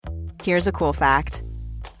Here's a cool fact.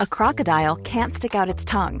 A crocodile can't stick out its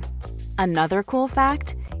tongue. Another cool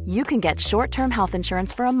fact, you can get short-term health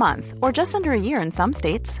insurance for a month or just under a year in some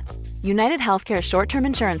states. United Healthcare short-term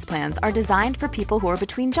insurance plans are designed for people who are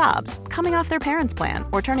between jobs, coming off their parents' plan,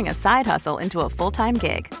 or turning a side hustle into a full-time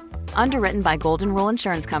gig. Underwritten by Golden Rule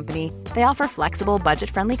Insurance Company, they offer flexible,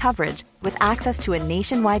 budget-friendly coverage with access to a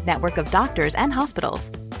nationwide network of doctors and hospitals.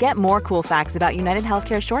 Get more cool facts about United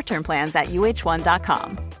Healthcare short-term plans at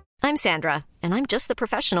uh1.com. I'm Sandra, and I'm just the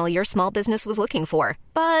professional your small business was looking for.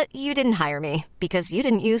 But you didn't hire me because you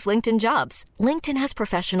didn't use LinkedIn Jobs. LinkedIn has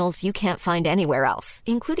professionals you can't find anywhere else,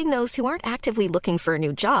 including those who aren't actively looking for a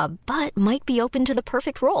new job, but might be open to the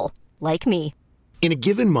perfect role, like me. In a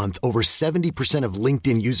given month, over 70% of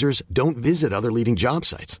LinkedIn users don't visit other leading job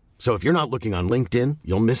sites. So if you're not looking on LinkedIn,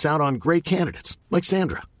 you'll miss out on great candidates like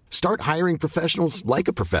Sandra. Start hiring professionals like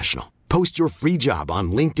a professional. Post your free job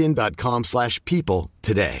on linkedin.com/people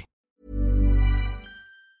today.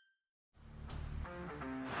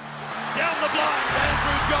 Down the blind,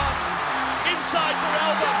 Andrew John. Inside for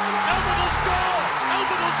Albert. Albert will score.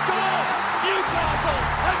 Albert will score. Newcastle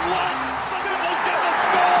have won. Simmons doesn't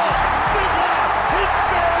score. Fiddler. It's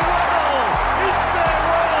farewell. It's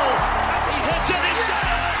farewell. And he hits it. He's got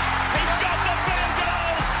it. He's got the field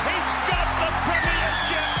goal. He's got the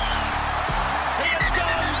premiership. He has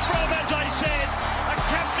gone from, as I said, a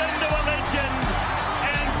captain to a legend.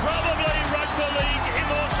 And probably rugby league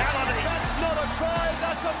immortality. That's not a try.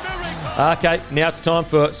 That's a miracle. Okay, now it's time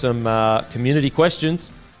for some community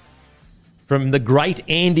questions from the great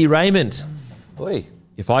Andy Raymond. Oi.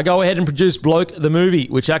 If I go ahead and produce Bloke the movie,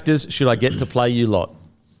 which actors should I get to play you lot?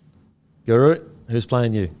 Guru, who's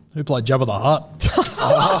playing you? Who played Jabba the Hutt?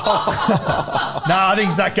 No, I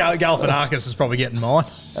think Zach Galifianakis is probably getting mine.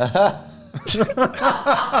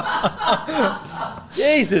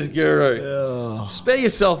 Jesus, Guru. Spare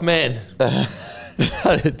yourself, man.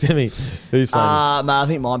 Timmy, who's playing Mate, I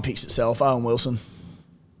think mine picks itself. Owen Wilson.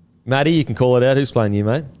 Matty, you can call it out. Who's playing you,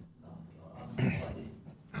 mate? I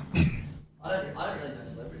don't really know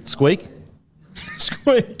celebrities. Squeak?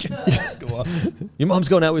 Squeak. Your mum's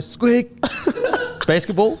gone out with Squeak.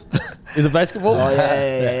 Basketball? Is it basketball? Oh,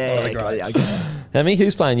 yeah. Hammy,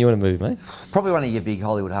 who's playing you in a movie, mate? Probably one of your big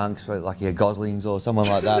Hollywood hunks, like your Goslings or someone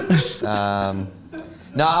like that.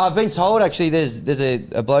 No, I've been told actually there's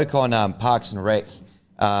a bloke on Parks and Rec,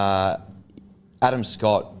 Adam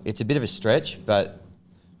Scott. It's a bit of a stretch, but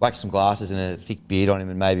whack some glasses and a thick beard on him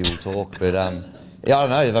and maybe we'll talk. But yeah, I don't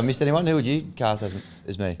know. Have I missed anyone? Who would you cast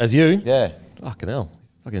as me? As you? Yeah. Fucking hell.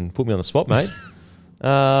 Fucking put me on the spot, mate.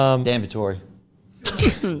 Dan Vittori.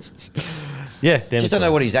 Yeah, Dan Just don't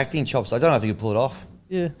know what his acting chops. I don't know if he could pull it off.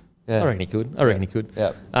 Yeah. Yeah. I reckon he could.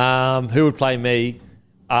 Yeah. Who would play me?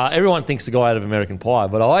 Everyone thinks the guy out of American Pie,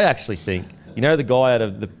 but I actually think, you know the guy out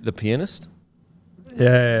of The Pianist?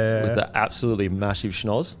 Yeah. With the absolutely massive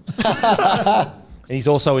schnoz. And he's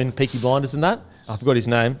also in Peaky Blinders and that. I forgot his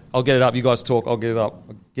name. I'll get it up. You guys talk. I'll get it up.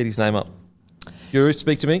 I'll get his name up. Guru,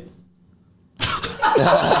 speak to me.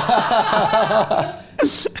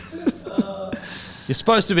 You're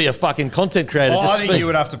supposed to be a fucking content creator. I think you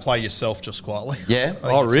would have to play yourself just quietly. Yeah?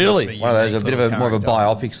 Oh, really? One of those, a bit of more of a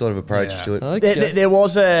biopic sort of approach to it. Okay. There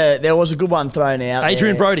was a good one thrown out.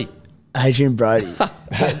 Adrian Brody.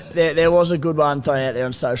 There was a good one thrown out there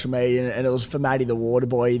on social media, and it was for Matty the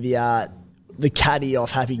Waterboy, the caddy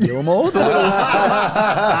off Happy Gilmore, the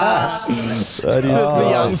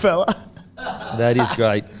young fella. That is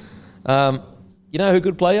great. You know who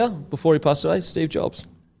could play you before he passed away? Steve Jobs.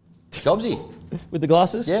 Jobsy. With the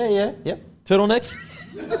glasses? Yeah. Turtleneck?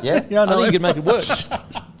 Yeah. I think you could make it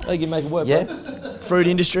work. Yeah. Fruit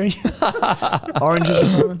industry. Oranges or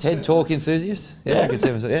something. TED Talk enthusiast. Yeah, I could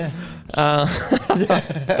see myself.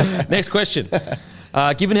 Yeah. Next question.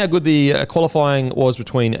 Given how good the qualifying was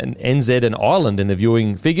between NZ and Ireland and the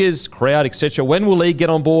viewing figures, crowd, etc., when will League get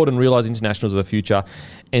on board and realise internationals are the future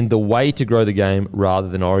and the way to grow the game rather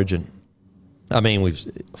than Origin? I mean, this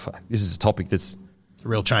is a topic that's... A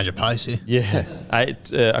real change of pace here. Yeah.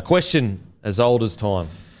 A question as old as time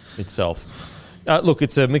itself. Look,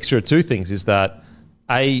 it's a mixture of two things, is that,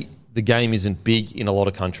 A, the game isn't big in a lot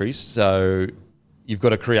of countries, so you've got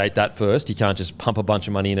to create that first. You can't just pump a bunch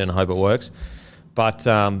of money in it and hope it works. But,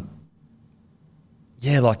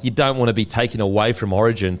 you don't want to be taken away from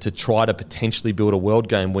Origin to try to potentially build a world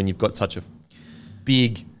game when you've got such a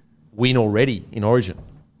big win already in Origin.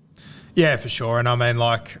 Yeah, for sure. And I mean,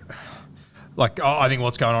 I think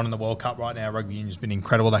what's going on in the World Cup right now, rugby union's been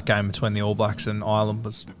incredible. That game between the All Blacks and Ireland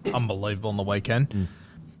was unbelievable on the weekend.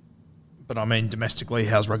 But I mean, domestically,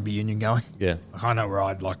 how's rugby union going? Yeah. Like, I know where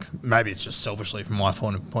I'd like, maybe it's just selfishly from my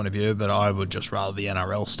point of view, but I would just rather the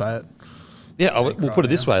NRL stay it. Yeah, we'll put it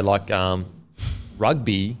this way. Like,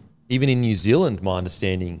 rugby, even in New Zealand, my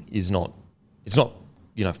understanding is not, it's not,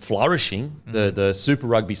 flourishing. The Super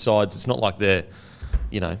Rugby sides, it's not like they're,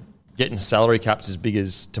 getting salary caps as big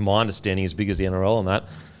as, to my understanding, as big as the NRL and that.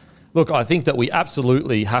 Look, I think that we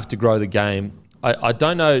absolutely have to grow the game. I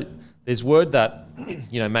don't know. There's word that,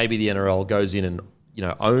 maybe the NRL goes in and,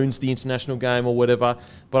 owns the international game or whatever.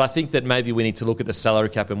 But I think that maybe we need to look at the salary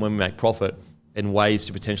cap and when we make profit and ways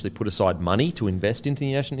to potentially put aside money to invest into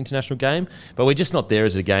the international game. But we're just not there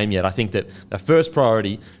as a game yet. I think that the first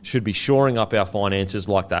priority should be shoring up our finances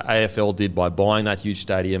like the AFL did by buying that huge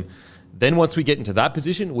stadium. Then once we get into that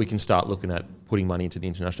position, we can start looking at putting money into the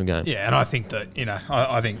international game. Yeah, and I think that,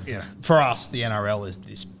 I think for us, the NRL is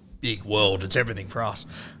this big world. It's everything for us.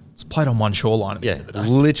 It's played on one shoreline at the end of the day.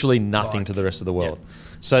 Literally nothing to the rest of the world. Yeah.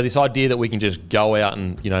 So this idea that we can just go out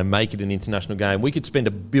and, make it an international game, we could spend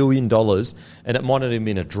 $1 billion and it might not even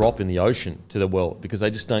be a drop in the ocean to the world because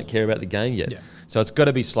they just don't care about the game yet. Yeah. So it's got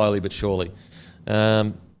to be slowly but surely.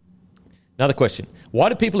 Another question. Why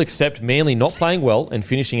do people accept Manly not playing well and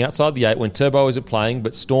finishing outside the 8 when Turbo isn't playing,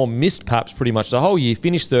 but Storm missed Paps pretty much the whole year,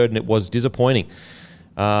 finished third, and it was disappointing?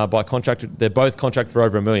 By contract, they're both contracted for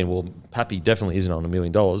over $1 million. Well, Papi definitely isn't on $1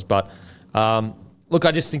 million, but look,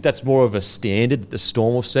 I just think that's more of a standard that the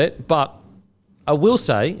Storm have set. But I will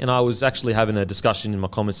say, and I was actually having a discussion in my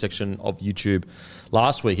comments section of YouTube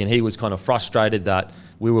last week, and he was kind of frustrated that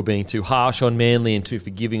we were being too harsh on Manly and too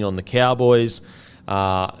forgiving on the Cowboys.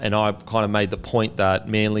 And I kind of made the point that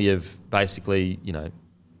Manly have basically,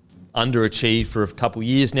 underachieved for a couple of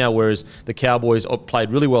years now, whereas the Cowboys played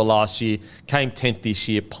really well last year, came 10th this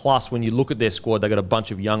year. Plus, when you look at their squad, they got a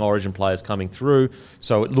bunch of young Origin players coming through,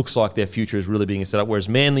 so it looks like their future is really being set up. Whereas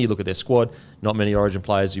Manly, you look at their squad, not many Origin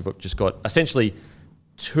players. You've just got essentially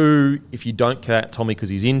 2 if you don't count Tommy because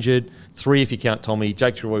he's injured, 3 if you count Tommy.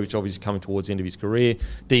 Jake Trbojevic obviously coming towards the end of his career,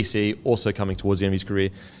 DC also coming towards the end of his career.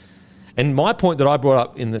 And my point that I brought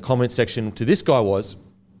up in the comment section to this guy was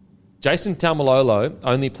Jason Taumalolo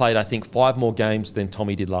only played, I think, 5 more games than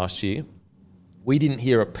Tommy did last year. We didn't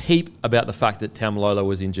hear a peep about the fact that Taumalolo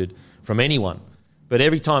was injured from anyone. But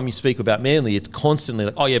every time you speak about Manly, it's constantly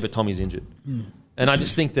like, oh, yeah, but Tommy's injured. And I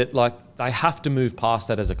just think that, they have to move past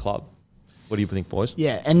that as a club. What do you think, boys?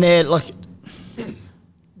 Yeah, and they're, this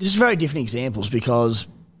is very different examples because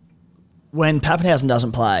when Pappenhausen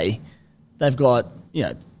doesn't play, they've got,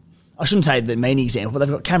 I shouldn't say the main example, but they've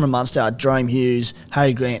got Cameron Munster, Jerome Hughes,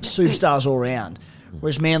 Harry Grant, superstars all round.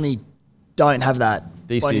 Whereas Manly don't have that.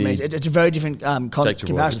 DC. It's a very different comparison.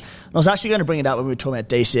 And I was actually going to bring it up when we were talking about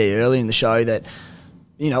DC earlier in the show that,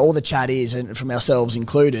 all the chat is, and from ourselves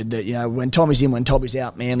included, that, when Tommy's in, when Tommy's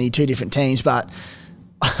out, Manly, 2 different teams. But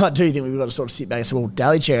I do think we've got to sort of sit back and say, well,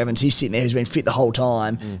 Daly Chair Evans, he's sitting there who's been fit the whole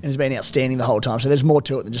time and has been outstanding the whole time. So there's more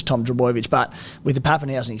to it than just Tom Trbojevic. But with the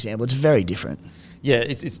Pappenhausen example, it's very different. Yeah,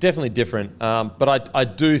 it's definitely different. But I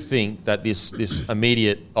do think that this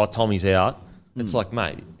immediate, Tommy's out, it's like,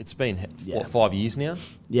 mate, it's been, 5 years now?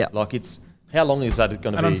 Yeah. How long is that going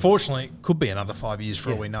to be? And unfortunately, it could be another 5 years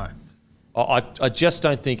for all we know. I just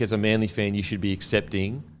don't think as a Manly fan you should be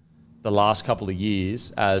accepting the last couple of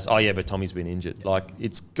years as, oh yeah, but Tommy's been injured.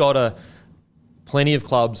 It's got to, plenty of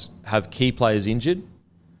clubs have key players injured.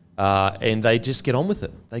 And they just get on with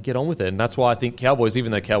it. They get on with it. And that's why I think Cowboys,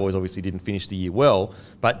 even though Cowboys obviously didn't finish the year well,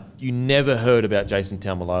 but you never heard about Jason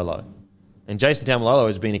Taumalolo. And Jason Taumalolo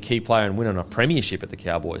has been a key player and winning a premiership at the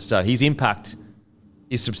Cowboys. So his impact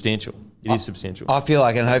is substantial. It is substantial. I feel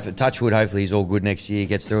like, and touchwood, hopefully he's all good next year,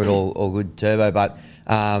 gets through it all good, Turbo. But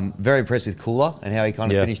very impressed with Cooler and how he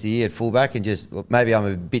kind of finished the year at fullback. And just, maybe I'm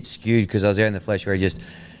a bit skewed because I was there in the flesh where he just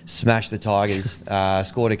smashed the Tigers,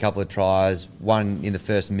 scored a couple of tries, one in the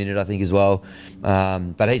first minute, I think, as well.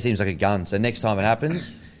 But he seems like a gun. So next time it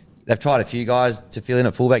happens, they've tried a few guys to fill in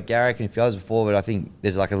at fullback, Garrick and a few others before, but I think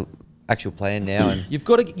there's an actual plan now. And You've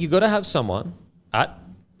got to have someone at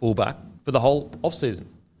fullback for the whole off-season.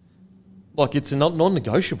 It's a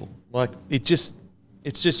non-negotiable. It's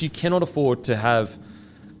just you cannot afford to have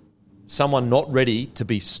someone not ready to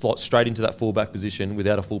be slot straight into that fullback position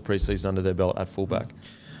without a full pre-season under their belt at fullback.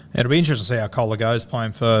 It'll be interesting to see how Kohler goes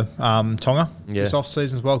playing for Tonga this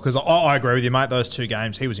off-season as well, because I agree with you, mate. Those 2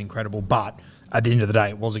 games, he was incredible, but at the end of the day,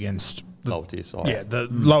 it was against the lower-tier sides. Yeah, the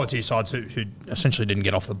lower-tier sides who essentially didn't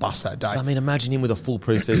get off the bus that day. I mean, imagine him with a full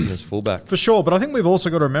pre-season as fullback. For sure, but I think we've also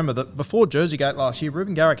got to remember that before Jersey Gate last year,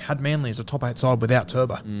 Ruben Garrick had Manly as a top 8 side without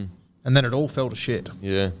Turbo, and then it all fell to shit.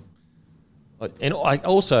 Yeah. And I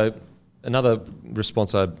also, another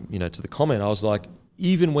response to the comment, I was like,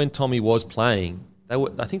 even when Tommy was playing,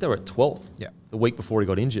 I think they were at 12th the week before he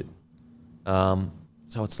got injured.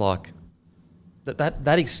 So it's like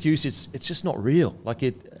that excuse, it's just not real. Like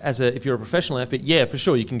if you're a professional athlete, yeah, for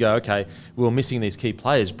sure you can go, okay, we were missing these key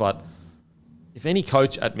players, but if any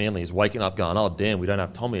coach at Manly is waking up going, oh damn, we don't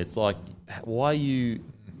have Tommy, it's like, why are you?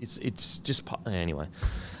 It's just anyway.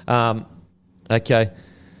 Okay.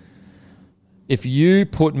 If you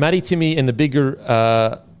put Matty Timmy and the bigger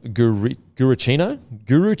Gurucino,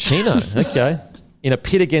 okay, in a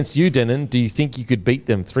pit against you, Denon, do you think you could beat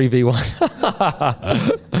them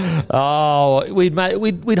 3v1? Oh, we'd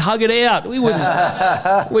hug it out. We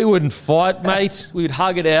wouldn't fight, mate. We'd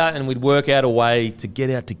hug it out and we'd work out a way to get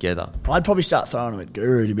out together. I'd probably start throwing them at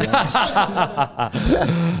Guru, to be honest.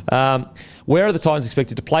 Where are the Titans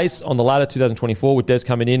expected to place on the ladder 2024 with Des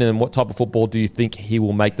coming in, and what type of football do you think he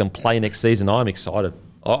will make them play next season? I'm excited.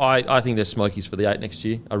 I think there's smokies for the 8 next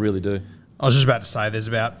year. I really do. I was just about to say there's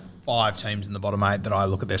about 5 teams in the bottom 8 that I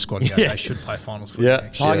look at their squad and go, they should play finals for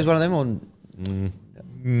next year. Tigers one of them on.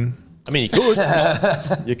 I mean, you could.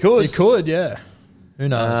 You could, yeah. Who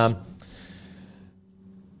knows?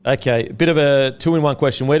 Okay, a bit of a 2-in-1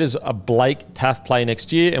 question. Where does a Blake Taff play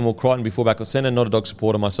next year? And will Crichton be fullback or centre? Not a dog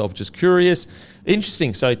supporter myself, just curious.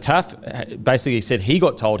 Interesting. So Taff basically said he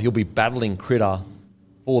got told he'll be battling Critter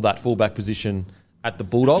for that fullback position at the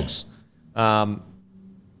Bulldogs.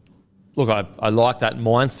 Look, I like that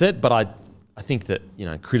mindset, but I think that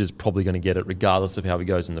Critter's probably going to get it regardless of how he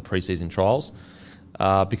goes in the preseason trials,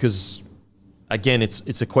 because again,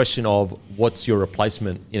 it's a question of what's your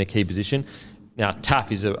replacement in a key position. Now,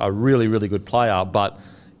 Taff is a really, really good player, but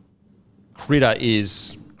Critter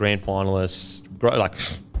is grand finalist.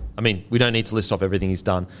 We don't need to list off everything he's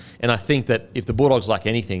done. And I think that if the Bulldogs lack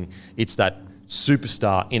anything, it's that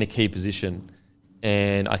superstar in a key position.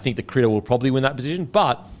 And I think that Critter will probably win that position.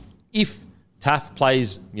 But if Taff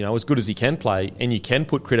plays, as good as he can play, and you can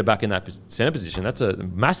put Critter back in that centre position, that's a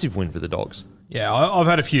massive win for the Dogs. Yeah, I've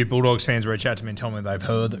had a few Bulldogs fans reach out to me and tell me they've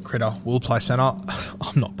heard that Critter will play centre.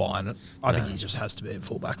 I'm not buying it. I think he just has to be at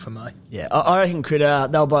fullback for me. Yeah, I reckon Critter,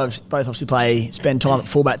 they'll both obviously spend time at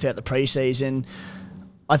fullback throughout the pre-season.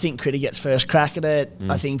 I think Critter gets first crack at it.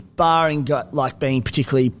 I think barring being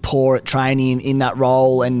particularly poor at training in that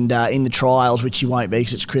role and in the trials, which he won't be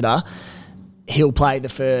because it's Critter, he'll play the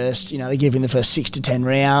first, they give him the first 6 to 10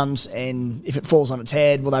 rounds, and if it falls on its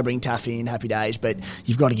head, well, they bring Taffee in, happy days, but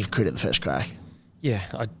you've got to give Critter the first crack. Yeah,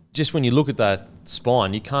 just when you look at that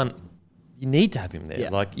spine, you need to have him there.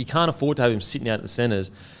 Yeah. You can't afford to have him sitting out at the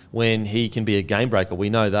centres when he can be a game breaker.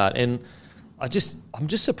 We know that. And I'm just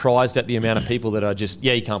surprised at the amount of people that are just,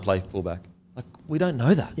 he can't play fullback. We don't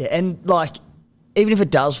know that. Yeah, and even if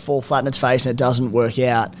it does fall flat in its face and it doesn't work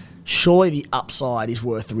out, surely the upside is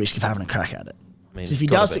worth the risk of having a crack at it. Because if he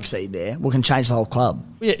does succeed there, we can change the whole club.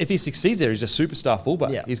 Well, yeah, if he succeeds there, he's a superstar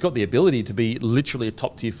fullback. Yeah. He's got the ability to be literally a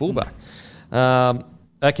top-tier fullback.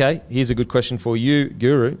 Okay, here's a good question for you,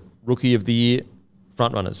 Guru. Rookie of the Year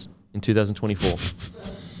frontrunners in 2024.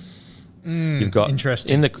 You've got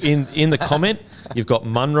interesting. In the comment, you've got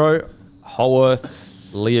Munro, Holworth,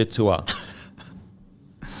 Leatua.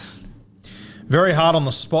 Very hard on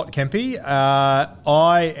the spot, Kempy.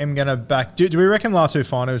 I am going to back... Do we reckon Latu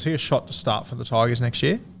Fino, is he a shot to start for the Tigers next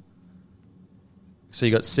year? So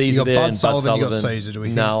you got Caesar there and Bud Sullivan. You got Caesar, do we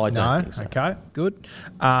think? No, I don't think so. Okay, good.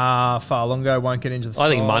 Farlongo won't get into the side. I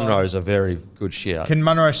think Munro is a very good shout. Can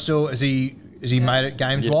Munro still... Is he made it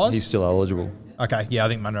games-wise? He's still eligible. Okay, yeah, I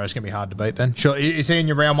think Munro's going to be hard to beat then. Sure. Is he in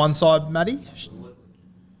your round 1 side, Matty?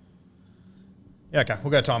 Yeah, okay,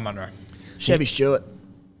 we'll go Time Munro. Chevy Stewart.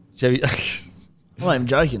 I'm not even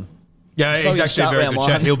joking. Yeah, he's actually a very good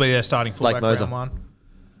shout. He'll be their starting fullback round 1.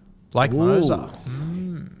 Blake Moser.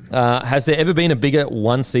 Has there ever been a bigger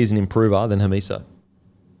one-season improver than Hamiso?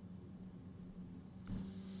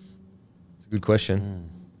 It's a good question.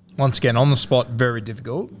 Once again, on the spot, very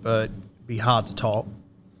difficult, but be hard to top.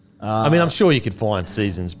 I'm sure you could find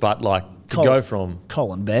seasons, but go from...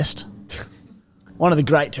 Colin Best. One of the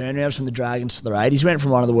great turnarounds from the Dragons to the Raiders. He went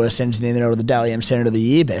from one of the worst centres in the NRL to the Dally M Centre of the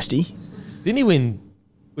Year, Bestie. Didn't he win...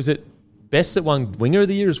 Was it Best that won Winger of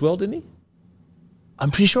the Year as well, didn't he? I'm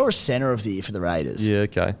pretty sure it was Centre of the Year for the Raiders. Yeah,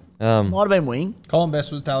 okay. Might have been Wing. Colin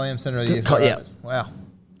Best was Dally M Centre of the Year for the Raiders. Wow.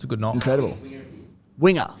 It's a good knock. Incredible.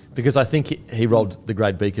 Winger. Because I think he robbed the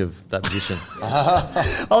great beak of that position.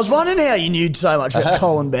 I was wondering how you knew so much about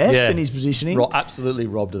Colin Best and his positioning. Absolutely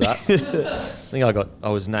robbed of that. I think I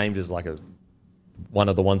was named as one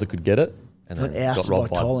of the ones that could get it. And then got robbed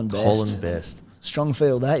by Colin Best. Strong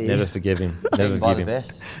field that year. Never forgive him. Never forgive him.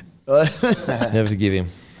 Never forgive him.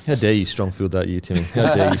 How dare you strong-filled that year, Timmy?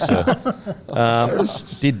 How dare you, sir?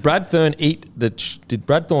 Did Brad Thorne eat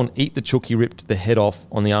the chook he ripped the head off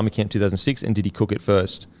on the Army Camp 2006, and did he cook it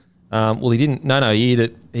first? Well, he didn't. No, he ate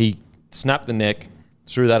it. He snapped the neck,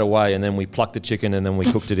 threw that away, and then we plucked the chicken, and then we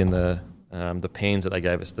cooked it in the pans that they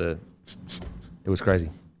gave us. It was crazy.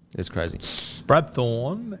 It was crazy. Brad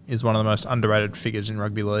Thorne is one of the most underrated figures in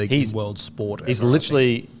rugby league in world sport. He's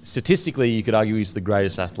literally, statistically, you could argue he's the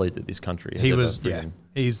greatest athlete that this country has ever driven.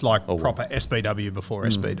 He's like proper SBW before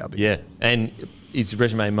SBW. Yeah, and his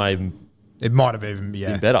resume might have even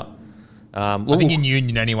been better. I think in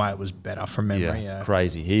Union anyway, it was better from memory. Yeah,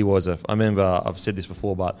 crazy. He was I remember, I've said this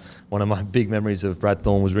before, but one of my big memories of Brad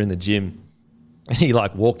Thorne was we're in the gym. He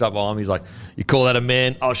like walked up behind me. He's like, "You call that a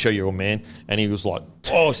man? I'll show you a man." And he was like,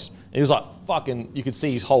 "Boss." And he was like, "Fucking." You could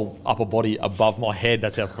see his whole upper body above my head.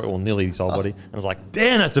 That's nearly his whole body. And I was like,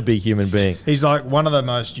 "Damn, that's a big human being." He's like one of the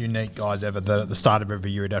most unique guys ever. That at the start of every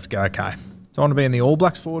year, he'd have to go, "Okay, do I want to be in the All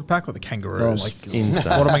Blacks forward pack or the Kangaroos?"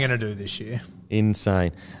 Insane. What am I going to do this year?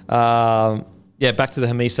 Insane. Back to the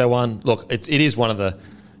Hamiso one. Look, it is one of the.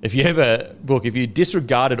 If you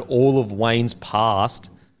disregarded all of Wayne's past,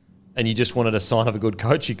 and you just wanted a sign of a good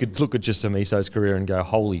coach, you could look at just Hamiso's career and go,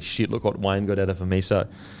 holy shit, look what Wayne got out of Hamiso.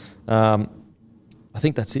 I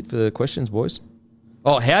think that's it for the questions, boys.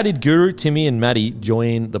 Oh, how did Guru, Timmy, and Maddie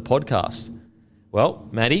join the podcast? Well,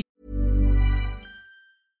 Maddie.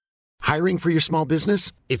 Hiring for your small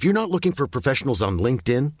business? If you're not looking for professionals on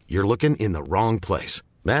LinkedIn, you're looking in the wrong place.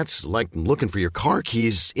 That's like looking for your car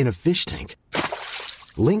keys in a fish tank.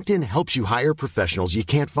 LinkedIn helps you hire professionals you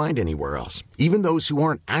can't find anywhere else, even those who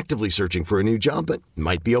aren't actively searching for a new job but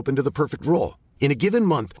might be open to the perfect role. In a given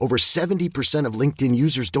month, over 70% of LinkedIn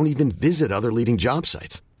users don't even visit other leading job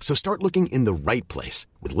sites. So start looking in the right place.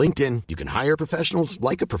 With LinkedIn, you can hire professionals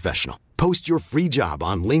like a professional. Post your free job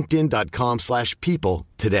on linkedin.com/people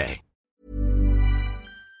today.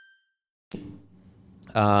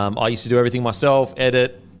 I used to do everything myself,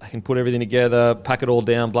 edit. I can put everything together, pack it all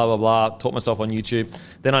down, blah, blah, blah, taught myself on YouTube.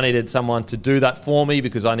 Then I needed someone to do that for me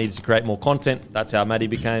because I needed to create more content. That's how Maddie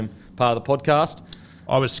became part of the podcast.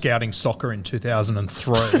 I was scouting soccer in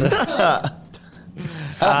 2003.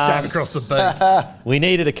 Came across the beat. We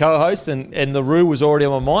needed a co-host, and the Roo was already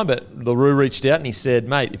on my mind, but the Roo reached out and he said,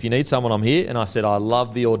 "Mate, if you need someone, I'm here." And I said, "I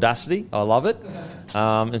love the audacity. I love it."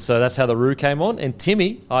 And so that's how the Roo came on. And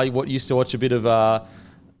Timmy, I used to watch a bit of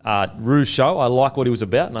Roo's show. I like what he was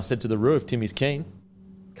about, and I said to the Roo, if Timmy's keen,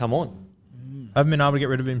 come on. I haven't been able to get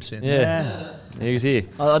rid of him since. Yeah. He was here.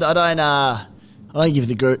 I don't give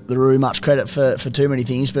the Roo much credit for too many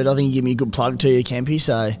things, but I think you give me a good plug to you, Campy,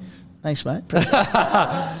 so thanks, mate.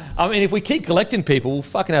 I mean, if we keep collecting people, we'll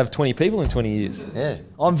fucking have 20 people in 20 years. Yeah.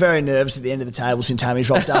 I'm very nervous at the end of the table since Tammy's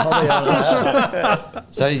rocked up, I'll be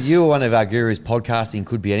honest. So you were one of our gurus, podcasting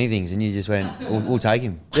could be anything, and you just went, we'll take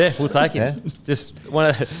him. Yeah, we'll take him. Yeah. Just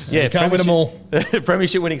want to, can't win them all.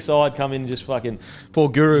 Premiership winning side come in and just fucking, poor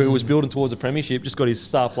Guru who was building towards a premiership, just got his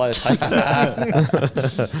star player taken.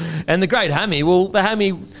 And the great Hammy,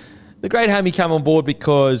 the great Hammy came on board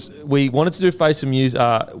because we wanted to do Face of Music.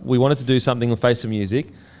 We wanted to do something with Face of Music,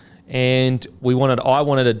 and I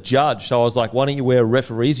wanted a judge. So I was like, "Why don't you wear a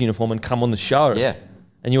referee's uniform and come on the show?" Yeah.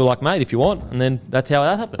 And you were like, "Mate, if you want." And then that's how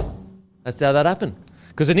that happened.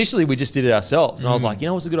 Because initially we just did it ourselves, and I was like, "You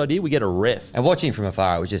know what's a good idea? We get a ref." And watching from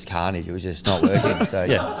afar, it was just carnage. It was just not working. So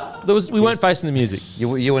yeah, we weren't facing the music.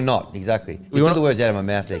 You were not exactly. You took the words out of my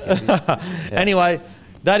mouth there, Campy. Anyway.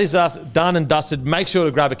 That is us done and dusted. Make sure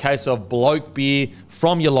to grab a case of Bloke beer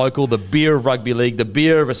from your local, the beer of rugby league, the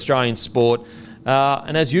beer of Australian sport.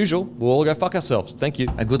 And as usual, we'll all go fuck ourselves. Thank you.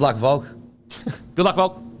 And good luck, Volk. Good luck,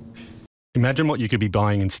 Volk. Imagine what you could be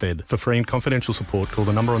buying instead. For free and confidential support, call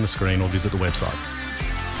the number on the screen or visit the website.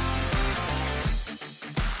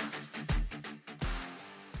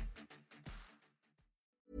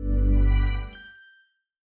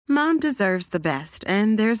 Mom deserves the best,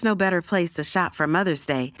 and there's no better place to shop for Mother's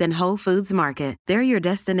Day than Whole Foods Market. They're your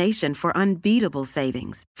destination for unbeatable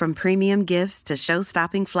savings, from premium gifts to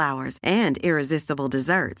show-stopping flowers and irresistible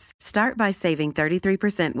desserts. Start by saving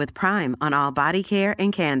 33% with Prime on all body care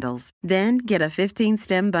and candles. Then get a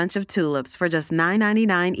 15-stem bunch of tulips for just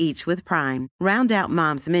 $9.99 each with Prime. Round out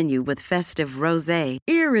Mom's menu with festive rosé,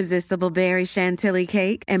 irresistible berry chantilly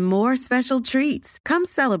cake, and more special treats. Come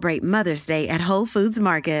celebrate Mother's Day at Whole Foods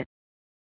Market.